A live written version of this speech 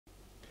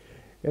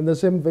In the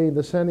same vein,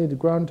 the Senate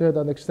granted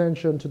an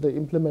extension to the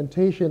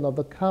implementation of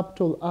the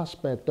capital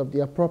aspect of the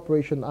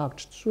Appropriation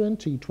Act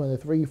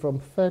 2023 from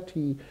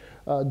 30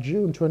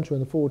 June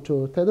 2024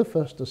 to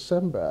 31st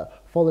December,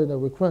 following a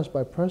request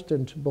by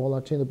President Bola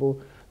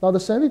Tinubu. Now, the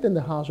Senate and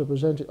the House of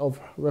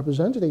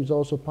Representatives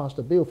also passed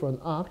a bill for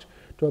an act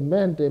to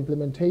amend the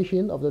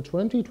implementation of the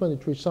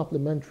 2023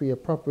 Supplementary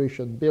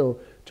Appropriation Bill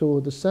to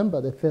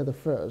December the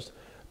 31st.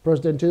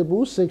 President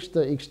Tinubu seeks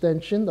the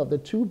extension of the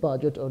two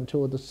budget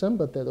until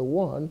December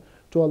 31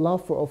 to allow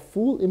for a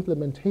full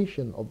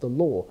implementation of the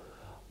law.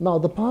 Now,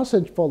 the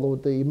passage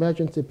followed the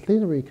emergency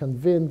plenary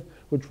convened,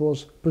 which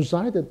was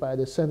presided by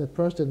the Senate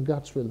President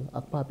Godswill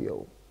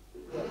Akpabio.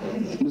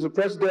 Mr.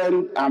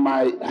 President and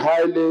my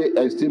highly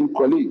esteemed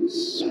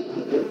colleagues,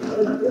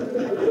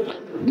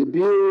 the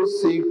bill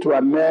seeks to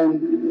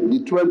amend the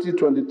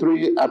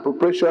 2023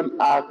 Appropriation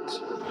Act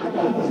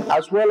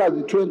as well as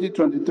the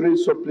 2023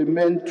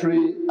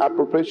 Supplementary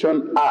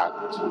Appropriation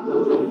Act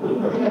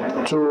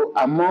to,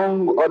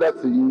 among other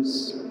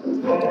things,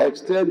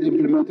 extend the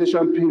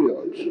implementation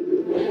period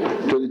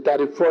to the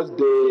 31st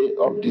day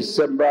of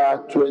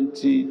December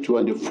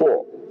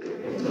 2024.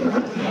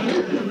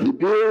 The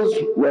bills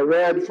were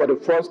read for the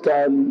first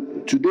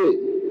time today,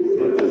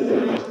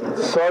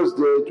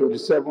 Thursday,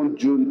 27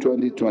 June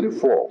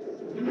 2024.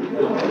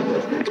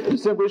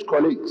 Distinguished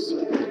colleagues,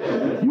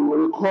 you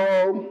will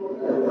recall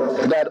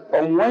that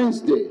on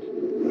Wednesday,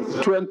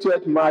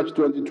 20th March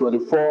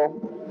 2024,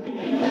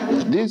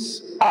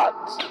 these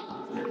acts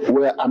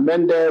were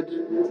amended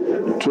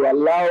to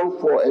allow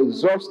for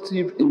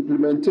exhaustive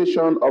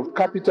implementation of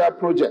capital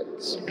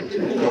projects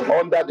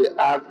under the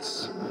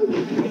acts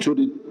to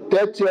the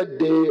 30th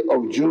day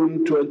of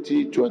June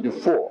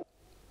 2024.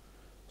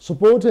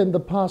 Supporting the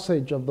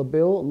passage of the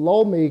bill,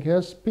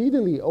 lawmakers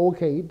speedily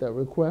okayed the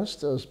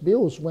request as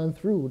bills went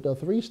through the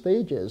three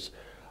stages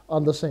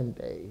on the same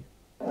day.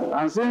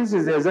 And since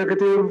it's the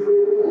executive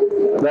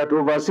that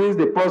oversees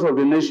the pulse of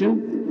the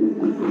nation,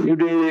 if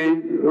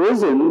the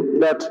reason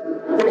that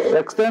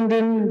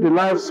extending the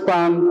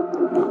lifespan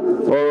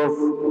of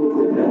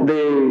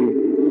the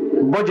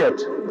budget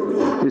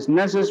is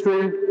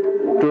necessary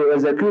to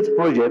execute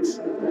projects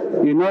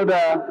in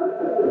order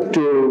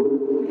to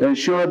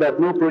ensure that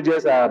no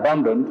projects are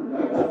abandoned,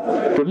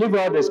 to leave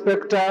out the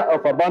specter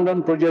of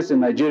abandoned projects in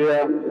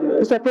Nigeria,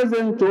 Mr.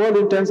 President, to all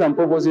intents and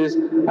purposes,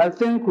 I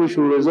think we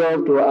should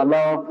resolve to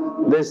allow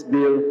this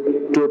bill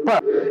to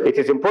pass. It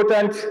is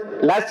important,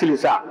 lastly,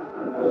 sir,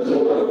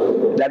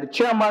 that the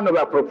chairman of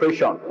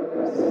appropriation,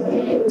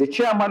 the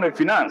chairman of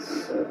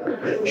finance,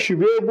 should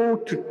be able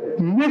to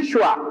make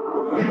sure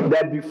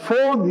that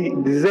before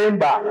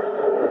December,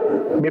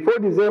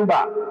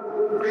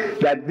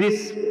 that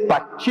these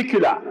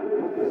particular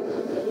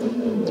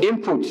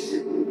inputs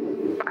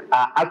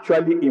are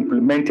actually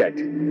implemented.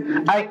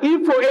 And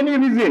if for any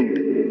reason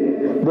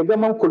the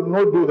government could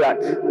not do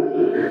that,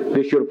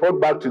 they should report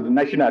back to the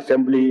National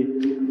Assembly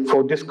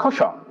for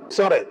discussion.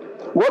 Sorry,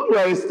 what we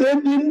are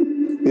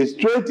extending is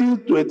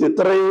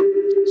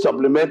 2023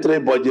 supplementary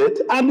budget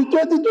and the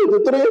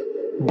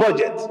 2023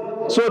 budget,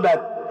 so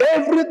that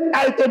every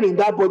item in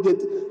that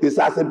budget is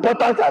as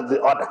important as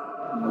the other.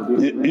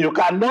 You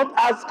cannot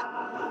ask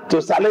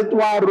to select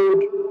one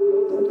road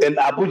in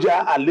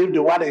Abuja and leave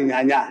the one in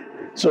Nyanya.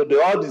 So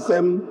they're all the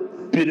same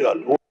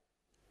period.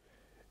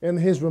 In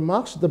his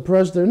remarks, the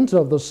President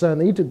of the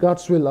Senate,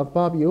 Godswill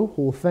Akpabio,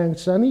 who thanked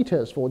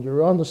senators for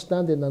their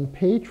understanding and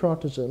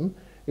patriotism,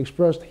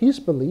 expressed his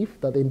belief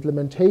that the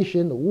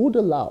implementation would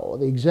allow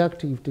the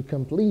executive to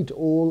complete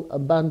all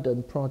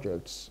abandoned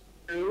projects.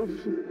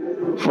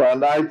 For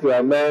an act to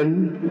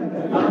amend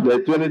the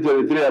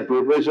 2023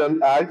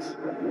 Appropriation Act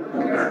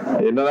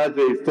in order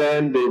to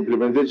extend the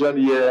implementation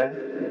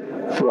year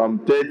from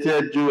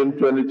 30th June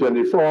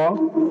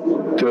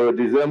 2024 to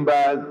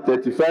December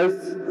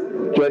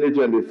 31st,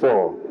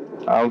 2024,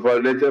 and for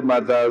related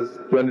matters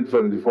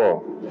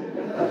 2024.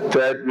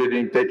 Third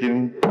reading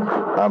taken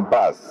and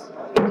passed.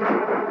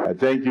 I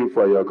thank you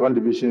for your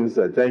contributions.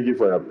 I thank you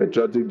for your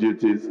patriotic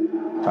duties,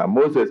 and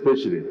most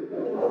especially,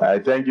 I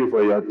thank you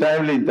for your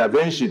timely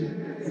intervention,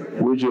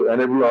 which will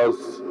enable us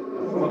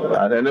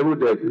and enable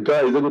the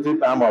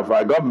executive arm of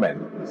our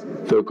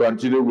government to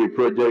continue with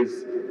projects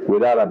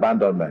without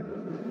abandonment.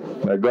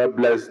 May God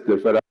bless the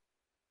federal